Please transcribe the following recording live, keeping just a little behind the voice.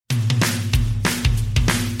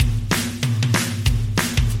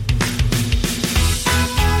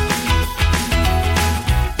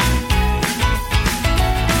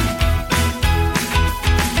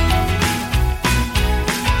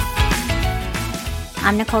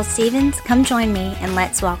I'm Nicole Stevens. Come join me and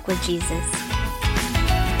let's walk with Jesus.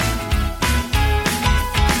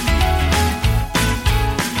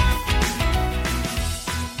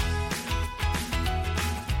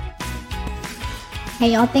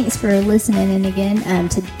 Hey y'all, thanks for listening in again.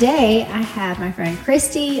 Today I have my friend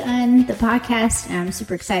Kristie on the podcast, and I'm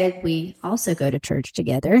super excited. We also go to church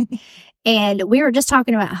together. And we were just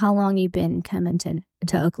talking about how long you've been coming to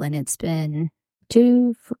Oakland. It's been 3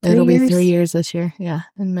 years. It'll be 3 years this year. Yeah,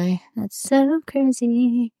 in May. That's so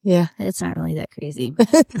crazy. Yeah. It's not really that crazy.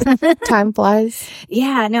 Time flies.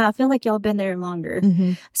 Yeah, no, I feel like y'all been there longer.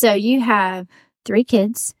 Mm-hmm. So you have 3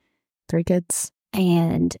 kids. 3 kids.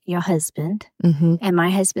 And your husband. Mm-hmm. And my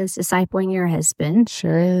husband's discipling your husband.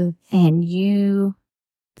 Sure is. And you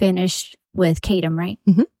finished with Kadam, right?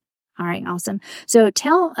 Mm-hmm. All right, awesome. So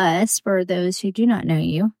tell us, for those who do not know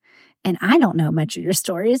you, and I don't know much of your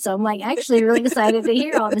story, so I'm like actually really excited to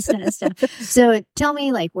hear all this kind of stuff. So tell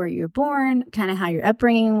me like where you were born, kind of how your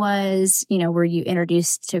upbringing was, were you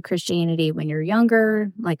introduced to Christianity when you were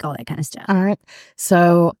younger, like all that kind of stuff. All right.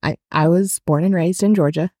 So I was born and raised in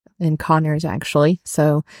Georgia, in Conyers actually.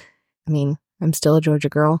 So, I mean, I'm still a Georgia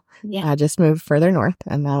girl. Yeah. I just moved further north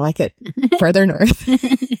and I like it further north.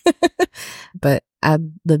 But I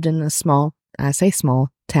lived in a small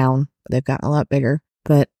town. They've gotten a lot bigger.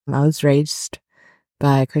 But I was raised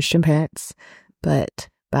by Christian parents. But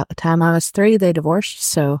about the time I was 3, they divorced.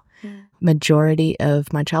 So majority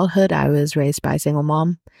of my childhood, I was raised by a single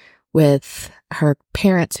mom with her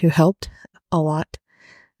parents who helped a lot.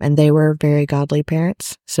 And they were very godly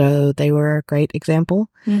parents. So they were a great example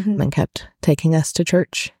and kept taking us to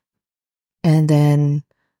church. And then,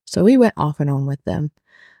 so we went off and on with them.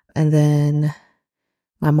 And then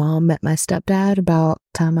my mom met my stepdad about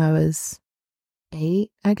the time I was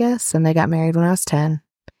 8, I guess. And they got married when I was 10.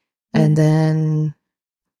 And then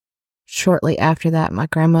shortly after that, my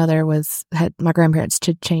grandparents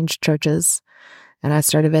had changed churches. And I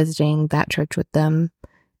started visiting that church with them.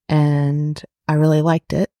 And I really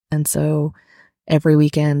liked it. And so every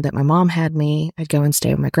weekend that my mom had me, I'd go and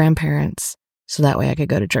stay with my grandparents so that way I could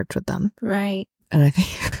go to church with them. Right. And I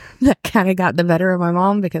think that kind of got the better of my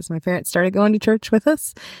mom because my parents started going to church with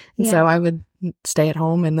us. And so I would stay at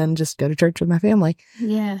home and then just go to church with my family.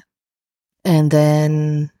 Yeah. And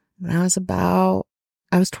then when I was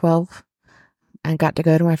 12, I got to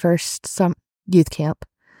go to my first youth camp.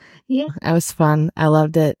 Yeah. It was fun. I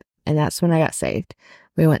loved it. And that's when I got saved.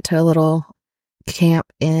 We went to a little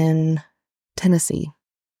camp in Tennessee,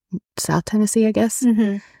 South Tennessee, I guess.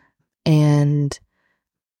 Mm-hmm. And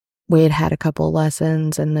we had a couple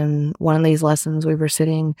lessons. And then one of these lessons, we were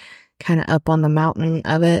sitting kind of up on the mountain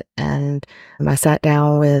of it. And I sat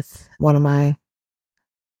down with one of my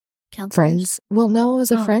friends. Well, no, it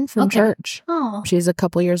was a friend from church. Oh. She's a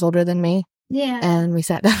couple years older than me. Yeah. And we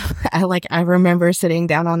sat down. I remember sitting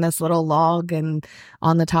down on this little log and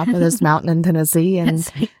on the top of this mountain in Tennessee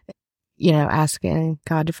and, asking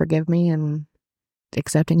God to forgive me and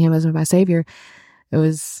accepting him as my savior.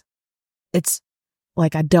 It's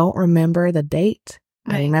like, I don't remember the date.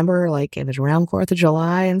 Right. I remember it was around 4th of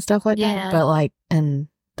July and stuff like that. But and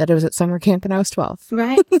that it was at summer camp and I was 12.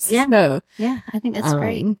 Right. Yeah. So, yeah. I think that's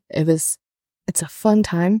great. It's a fun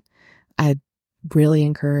time. I really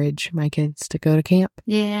encourage my kids to go to camp.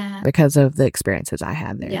 Yeah. Because of the experiences I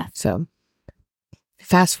had there. Yeah. So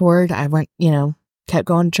fast forward, I went, kept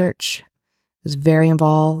going to church, was very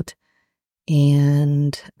involved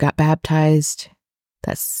and got baptized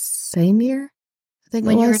that same year. I think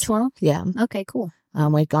when it was. you were 12? Yeah. Okay, cool.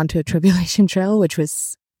 We'd gone to a tribulation trail, which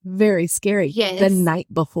was very scary. Yes. The night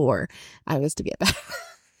before I was to get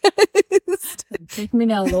baptized. Take me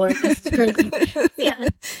now, Lord. This is crazy. Yeah.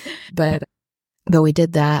 But we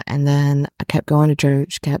did that, and then I kept going to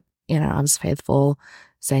church, I was faithful,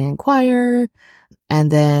 sang in choir,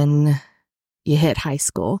 and then you hit high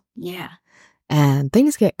school. Yeah. And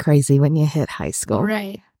things get crazy when you hit high school.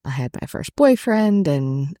 Right. I had my first boyfriend,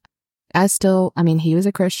 and he was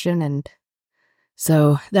a Christian, and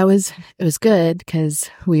so it was good because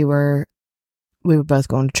we were both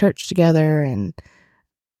going to church together and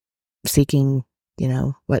seeking,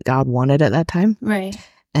 what God wanted at that time. Right.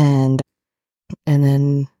 And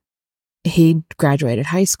then he graduated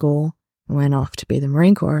high school and went off to be the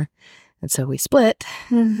Marine Corps. And so we split.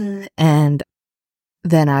 Mm-hmm. And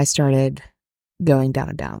then I started going down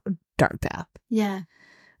a dark path. Yeah.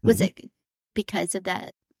 Was it because of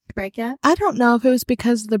that breakup? I don't know if it was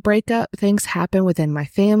because of the breakup. Things happened within my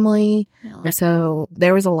family. Really? So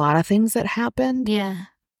there was a lot of things that happened. Yeah.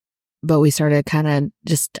 But we started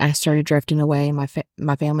I started drifting away. My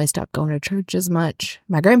family stopped going to church as much.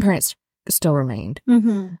 My grandparents still remained.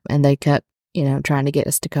 Mm-hmm. And they kept trying to get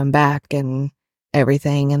us to come back and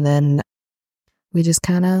everything. And then we just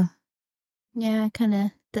kind of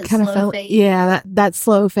slow fade. Yeah, that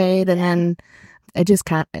slow fade. And then I just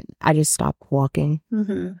stopped walking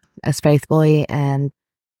as faithfully. And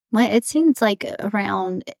well, it seems like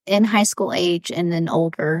around in high school age and then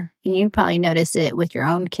older, and you probably notice it with your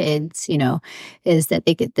own kids, is that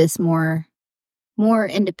they get this more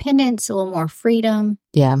independence, a little more freedom.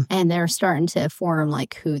 Yeah. And they're starting to form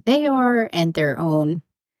like who they are and their own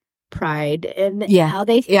pride and how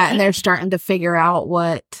they think. Yeah, and they're starting to figure out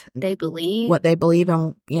what they believe.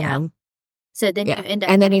 And, So then you end up...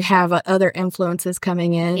 And then you have other influences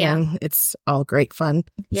coming in, and it's all great fun.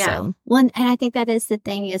 Yeah. So. Well, and I think that is the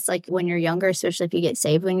thing. It's like when you're younger, especially if you get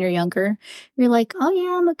saved when you're younger, you're like, oh,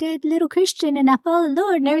 yeah, I'm a good little Christian and I follow the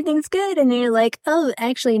Lord and everything's good. And you're like, oh,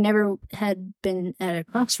 actually never had been at a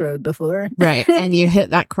crossroad before. Right. And you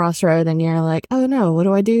hit that crossroad and you're like, oh, no, what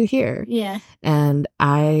do I do here? Yeah. And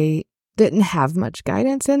I didn't have much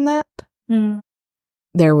guidance in that. Mm.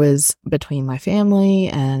 There was between my family,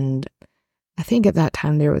 and I think at that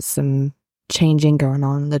time there was some changing going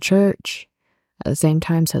on in the church at the same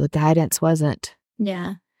time, so the guidance wasn't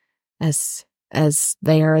as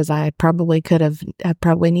there as I probably could have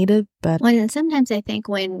probably needed. But and sometimes I think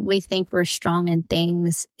when we think we're strong in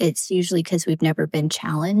things, it's usually because we've never been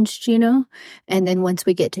challenged, and then once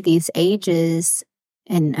we get to these ages,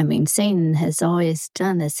 and I mean, Satan has always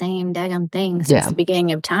done the same daggum thing since the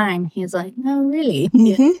beginning of time. He's like, no, really?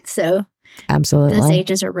 So absolutely, those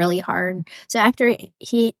ages are really hard. So after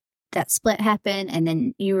that split happened, and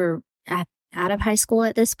then you were out of high school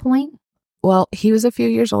at this point? Well, he was a few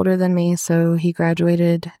years older than me, so he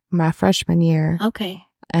graduated my freshman year. Okay.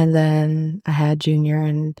 And then I had junior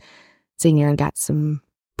and senior and got some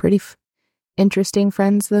pretty interesting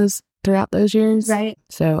friends throughout those years. Right.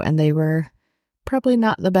 So, and they were probably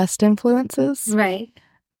not the best influences. Right.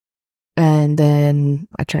 And then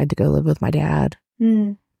I tried to go live with my dad,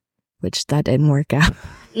 which that didn't work out.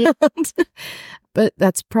 Yeah. But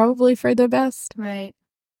that's probably for the best. Right.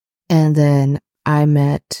 And then I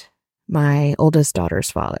met my oldest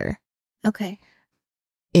daughter's father. Okay.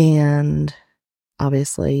 And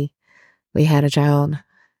obviously we had a child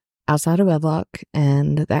outside of wedlock,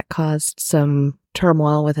 and that caused some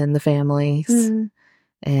turmoil within the families.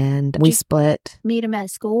 And we split. Meet him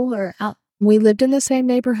at school or out? We lived in the same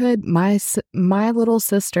neighborhood. My little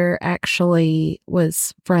sister actually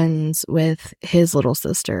was friends with his little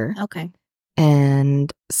sister. Okay.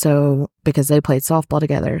 And so, because they played softball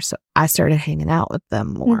together, so I started hanging out with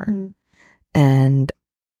them more. And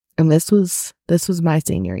this was my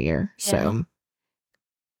senior year. Yeah. So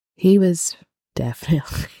he was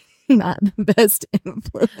definitely not the best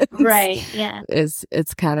influence. Right. Yeah.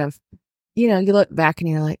 It's kind of, you look back and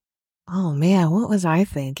you're like, oh man, what was I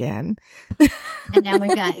thinking? And now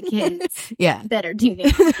we got kids. Yeah. Better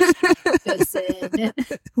teenagers. Listen.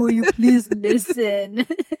 Will you please listen?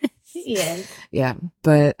 Yes. Yeah.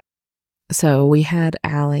 But so we had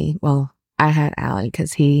Allie. Well, I had Allie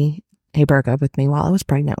because he broke up with me while I was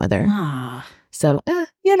pregnant with her. Ah. So,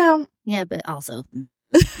 Yeah, but also.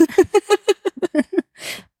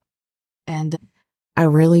 And I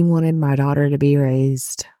really wanted my daughter to be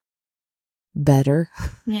raised better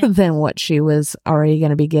than what she was already going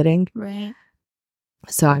to be getting. Right.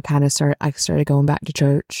 So I kind of started going back to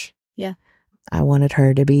church. Yeah. I wanted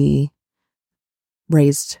her to be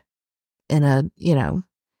raised in a,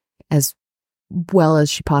 as well as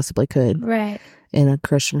she possibly could. Right. In a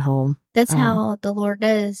Christian home. That's how the Lord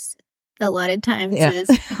does a lot of times. Is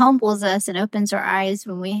humbles us and opens our eyes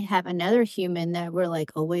when we have another human that we're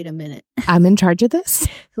like, oh, wait a minute. I'm in charge of this?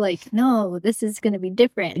 Like, no, this is going to be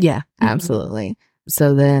different. Yeah, absolutely.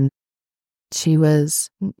 So then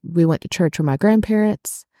we went to church with my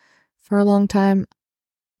grandparents for a long time.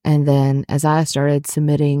 And then as I started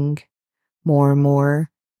submitting more and more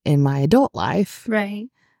in my adult life. Right.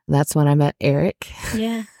 That's when I met Eric.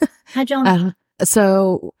 Yeah. How'd y'all know?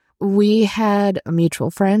 So we had a mutual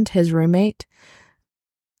friend. His roommate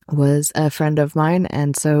was a friend of mine.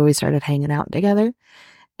 And so we started hanging out together.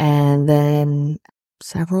 And then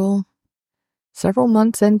several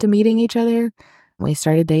months into meeting each other, we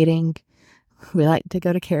started dating. We liked to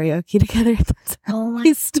go to karaoke together.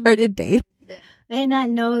 We started dating. I did not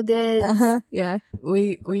know this. Yeah.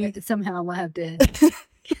 We somehow will have to.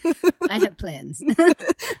 I have plans.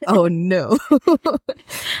 Oh no.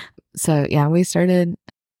 So yeah, we started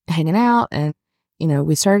hanging out, and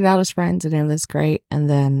we started out as friends, and it was great. And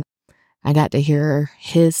then I got to hear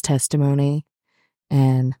his testimony,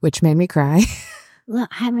 and which made me cry. Well,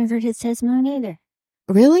 I haven't heard his testimony either.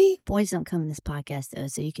 Really? Boys don't come in this podcast though,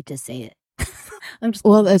 so you could just say it. I'm just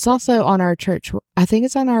Well, it's also on our church. I think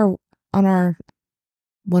it's on our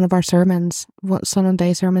one of our sermons,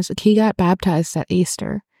 Sunday sermons. He got baptized at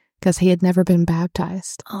Easter because he had never been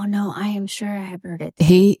baptized. Oh no, I am sure I have heard it.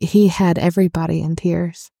 He had everybody in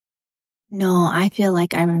tears. No, I feel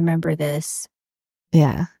like I remember this.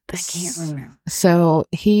 Yeah. But I can't remember. So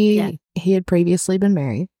he had previously been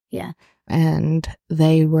married. Yeah. And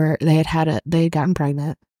they had gotten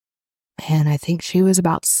pregnant. And I think she was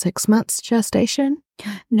about 6 months gestation.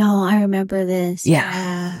 No, I remember this.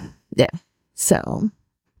 Yeah. So,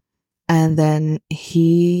 and then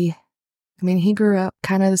he grew up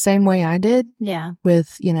kind of the same way I did. Yeah.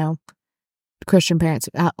 With, Christian parents,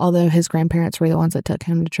 although his grandparents were the ones that took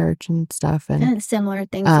him to church and stuff. And similar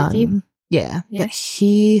things with you. Yeah. But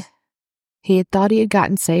he had thought he had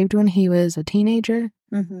gotten saved when he was a teenager,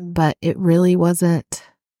 but it really wasn't.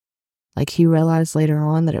 Like, he realized later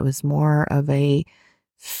on that it was more of a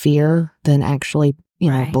fear than actually,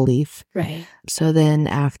 belief. Right. So then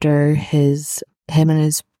after him and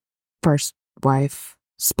his first wife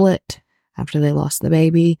split, after they lost the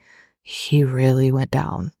baby, he really went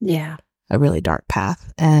down a really dark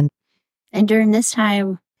path. And during this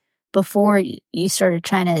time, before you started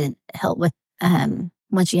trying to help with,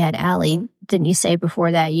 once you had Allie, didn't you say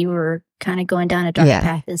before that you were kind of going down a dark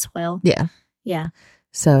path as well? Yeah. Yeah.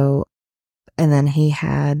 So, and then he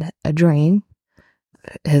had a dream,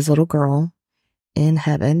 his little girl in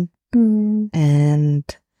heaven,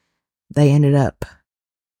 and they ended up,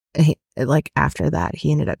 after that,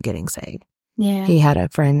 he ended up getting saved. Yeah. He had a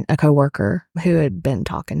coworker who had been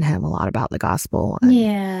talking to him a lot about the gospel.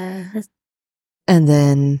 And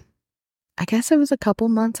then I guess it was a couple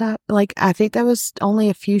months out. I think that was only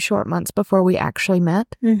a few short months before we actually met.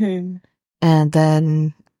 Mm-hmm. And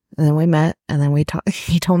then we met, and then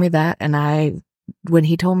he told me that. And when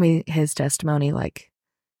he told me his testimony,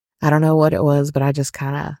 I don't know what it was, but I just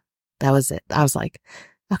that was it. I was like,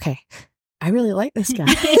 okay, I really like this guy.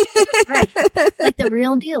 Right. Like the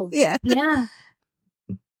real deal. Yeah. Yeah.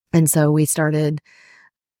 And so we started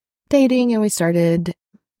dating, and we started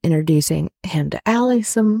introducing him to Allie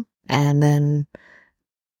some. And then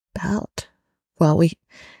we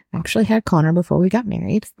actually had Connor before we got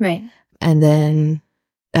married. Right. And then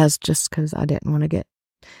that's just because I didn't want to get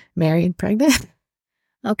married pregnant.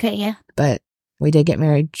 Okay, yeah. But we did get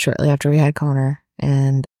married shortly after we had Connor.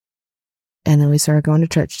 And then we started going to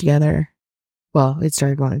church together. Well, we'd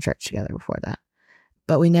started going to church together before that.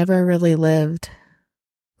 But we never really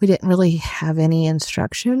we didn't really have any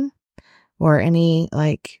instruction or any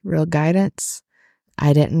real guidance.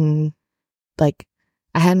 I didn't I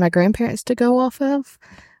had my grandparents to go off of,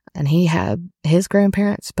 and he had his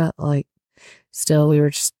grandparents, but still we were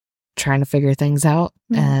just trying to figure things out.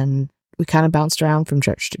 And we kind of bounced around from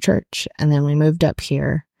church to church. And then we moved up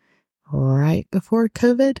here right before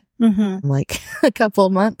COVID, a couple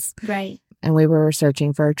of months. Right. And we were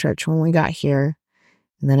searching for a church when we got here,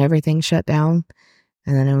 and then everything shut down.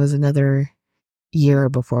 And then it was another year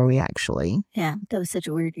before we actually. Yeah, that was such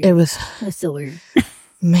a weird year. It was so weird.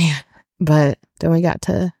 Man. But then we got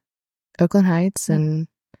to Oakland Heights. And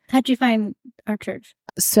how'd you find our church?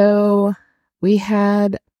 So we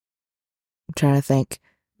had, I'm trying to think.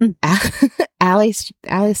 Allie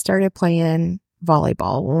started playing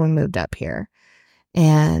volleyball when we moved up here.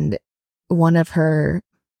 And one of her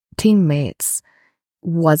teammates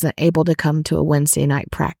wasn't able to come to a Wednesday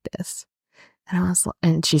night practice.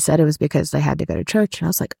 And she said it was because they had to go to church. And I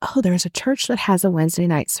was like, oh, there's a church that has a Wednesday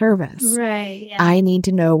night service. Right. Yeah. I need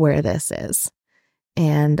to know where this is.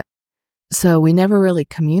 And so we never really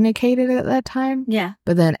communicated at that time. Yeah.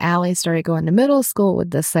 But then Allie started going to middle school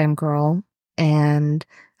with the same girl. And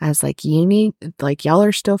I was like, y'all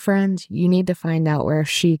are still friends. You need to find out where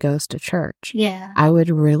she goes to church. Yeah. I would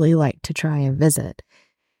really like to try and visit.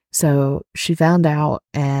 So she found out,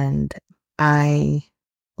 and I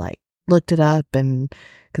looked it up, and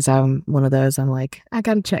because I'm one of those, I'm like, I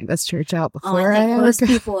gotta check this church out before I think most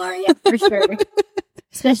people are, yeah, for sure.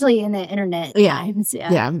 Especially in the internet times.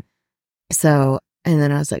 Yeah. So, and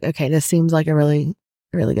then I was like, okay, this seems like a really,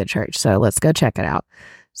 really good church. So let's go check it out.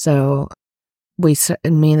 So me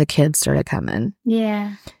and the kids started coming.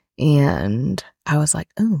 Yeah. And I was like,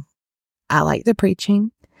 oh, I like the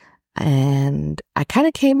preaching. And I kind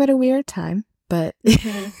of came at a weird time, but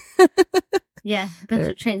yeah,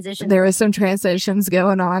 there was some transitions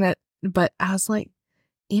going on. But I was like,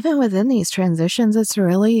 even within these transitions, it's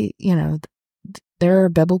really, they're a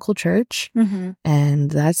biblical church, and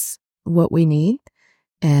that's what we need.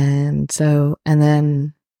 And so, and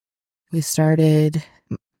then I started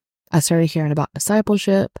hearing about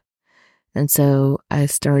discipleship. And so I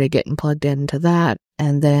started getting plugged into that.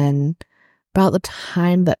 And then about the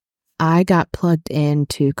time that I got plugged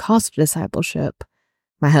into cost discipleship,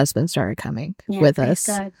 my husband started coming with us.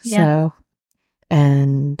 God. So,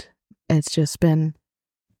 and it's just been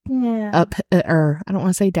up, or I don't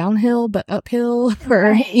want to say downhill, but uphill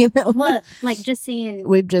for, Well, like just seeing.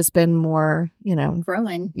 We've just been more,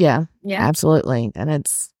 growing. Yeah, absolutely. And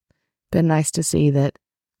it's been nice to see that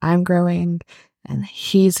I'm growing and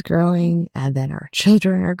he's growing, and then our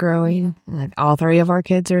children are growing, and all 3 of our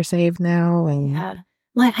kids are saved now. And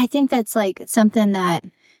well, I think that's like something that,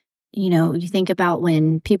 you think about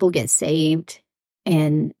when people get saved,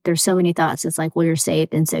 and there's so many thoughts. It's like, well, you're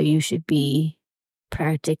saved, and so you should be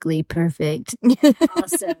practically perfect.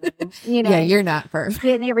 Also, yeah, you're not perfect.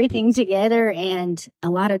 Getting everything together. And a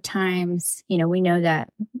lot of times, we know that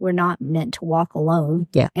we're not meant to walk alone.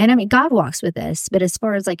 Yeah. And I mean, God walks with us, but as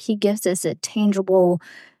far as like he gives us a tangible,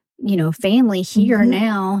 family here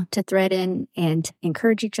now to threaten and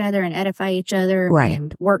encourage each other and edify each other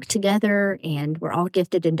and work together. And we're all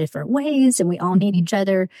gifted in different ways, and we all need each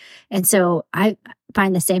other. And so I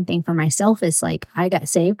find the same thing for myself. Is like, I got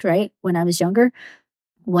saved, right, when I was younger,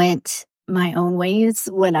 went my own ways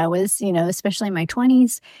when I was, especially in my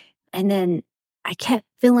 20s. And then I kept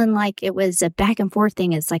feeling like it was a back and forth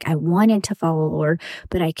thing. It's like I wanted to follow the Lord,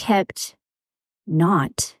 but I kept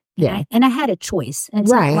not. Yeah. And I had a choice. And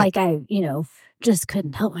it's not like I, just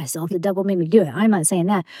couldn't help myself. The devil made me do it. I'm not saying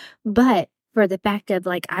that. But for the fact of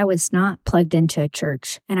like, I was not plugged into a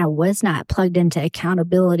church, and I was not plugged into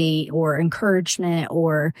accountability or encouragement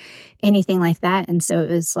or anything like that. And so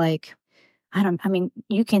it was like,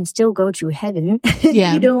 you can still go to heaven.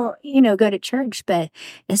 Yeah. You don't, go to church. But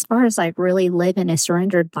as far as like really living a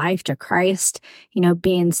surrendered life to Christ,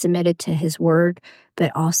 being submitted to his word,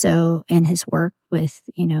 but also in his work with,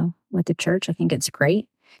 with the church, I think it's great.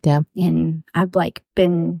 Yeah. And I've like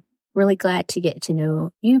been really glad to get to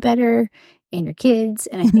know you better and your kids.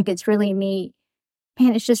 And I think it's really neat.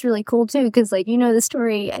 Man, it's just really cool too, because like, the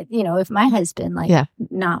story, of my husband, like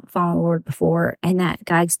not following the Lord before, and that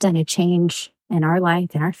God's done a change in our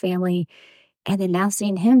life and our family. And then now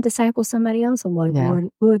seeing him disciple somebody else, I'm like,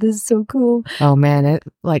 Lord, this is so cool. Oh man, it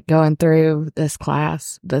like going through this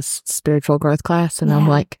class, this spiritual growth class, and I'm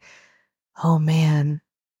like, oh man,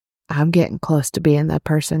 I'm getting close to being that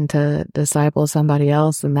person to disciple somebody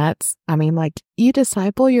else. And that's, like you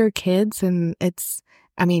disciple your kids, and it's,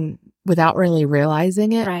 without really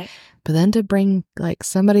realizing it. Right. But then to bring like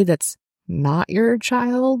somebody that's not your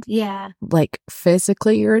child. Yeah. Like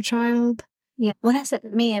physically your child. Yeah. What I said,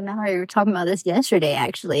 me and Mallory were talking about this yesterday,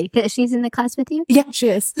 actually, because she's in the class with you. Yeah, she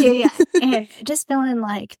is. Yeah. And just feeling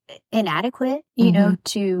like inadequate,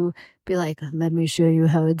 to be like, let me show you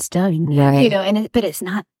how it's done. Right. But it's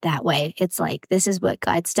not that way. It's like, this is what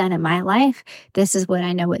God's done in my life. This is what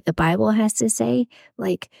I know what the Bible has to say.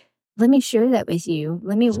 Like, let me share that with you.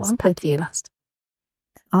 Let me walk with you.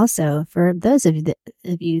 Also, for those of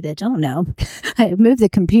you that don't know, I moved the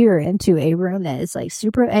computer into a room that is like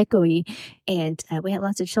super echoey, and we have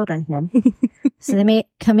lots of children here. So they may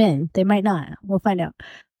come in. They might not. We'll find out.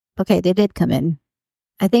 Okay, they did come in.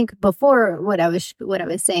 I think before what I was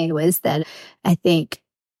saying was that I think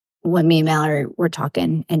when me and Mallory were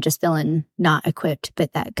talking and just feeling not equipped,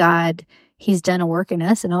 but that God, he's done a work in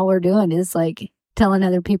us, and all we're doing is like telling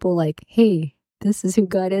other people like, hey, this is who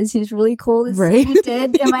God is. He's really cool. This is what he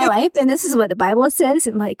did in my life. And this is what the Bible says.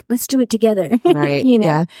 And like, let's do it together. Right.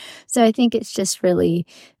 Yeah. So I think it's just really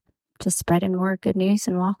just spreading more good news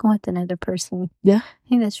and walking with another person. Yeah. I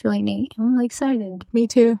think that's really neat. I'm really excited. Me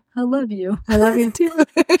too. I love you. I love you too.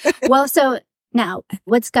 Well, so now,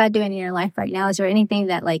 what's God doing in your life right now? Is there anything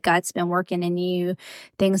that like God's been working in you,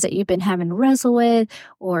 things that you've been having to wrestle with,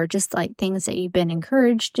 or just like things that you've been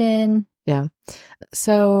encouraged in? Yeah.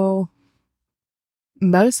 So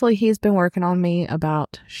mostly he's been working on me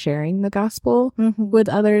about sharing the gospel with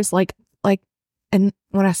others. Like, and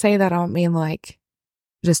when I say that, I don't mean like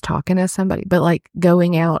just talking to somebody, but like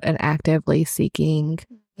going out and actively seeking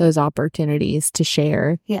those opportunities to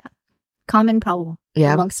share. Yeah. Common problem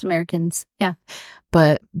amongst Americans. Yeah.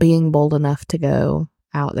 But being bold enough to go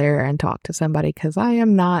out there and talk to somebody, because I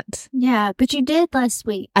am not. Yeah, but you did last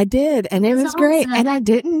week. I did, and it was great, and I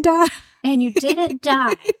didn't die. And you didn't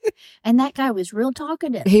die. And that guy was real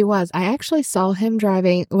talkative. He was. I actually saw him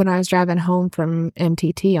driving when I was driving home from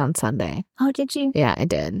MTT on Sunday. Oh, did you? Yeah, I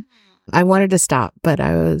did. I wanted to stop, but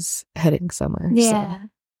I was heading somewhere. Yeah. So.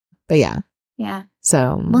 But yeah. Yeah.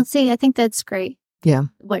 So. Well, see, I think that's great. Yeah.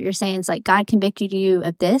 What you're saying is like God convicted you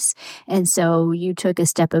of this, and so you took a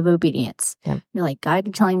step of obedience. Yeah. You're like, God,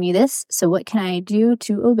 you're telling me this, so what can I do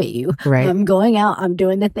to obey you? Right. I'm going out, I'm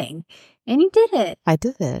doing the thing. And you did it. I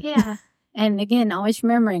did it. Yeah. And again, always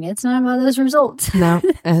remembering it's not about those results. No,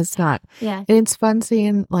 it's not. Yeah. And it's fun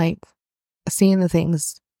seeing the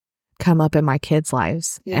things come up in my kids'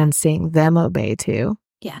 lives and seeing them obey too.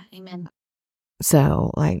 Yeah. Amen.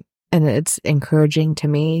 So and it's encouraging to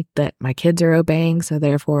me that my kids are obeying. So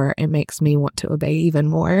therefore it makes me want to obey even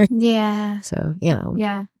more. Yeah. So,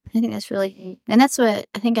 Yeah. I think that's really, and that's what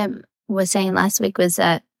I think I was saying last week was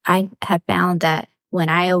that I have found that when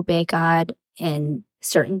I obey God in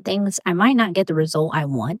certain things, I might not get the result I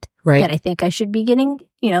want. Right. That I think I should be getting,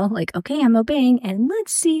 okay, I'm obeying and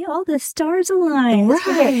let's see all the stars align.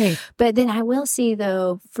 Right. But then I will see,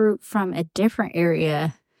 though, fruit from a different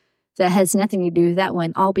area that has nothing to do with that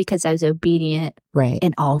one, all because I was obedient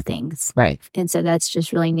in all things. Right. And so that's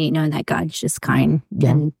just really neat knowing that God's just kind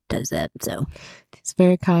and does that. So He's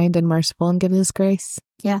very kind and merciful and gives us grace.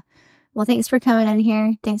 Yeah. Well, thanks for coming in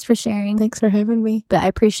here. Thanks for sharing. Thanks for having me. But I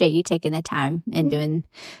appreciate you taking the time and doing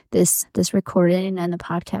this recording and the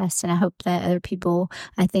podcast. And I hope that other people,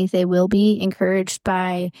 I think they will be encouraged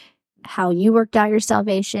by how you worked out your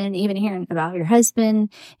salvation, even hearing about your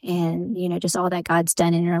husband and, just all that God's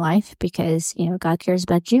done in your life, because, God cares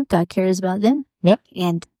about you. God cares about them. Yep.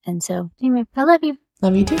 And so anyway, I love you.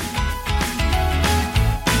 Love you too.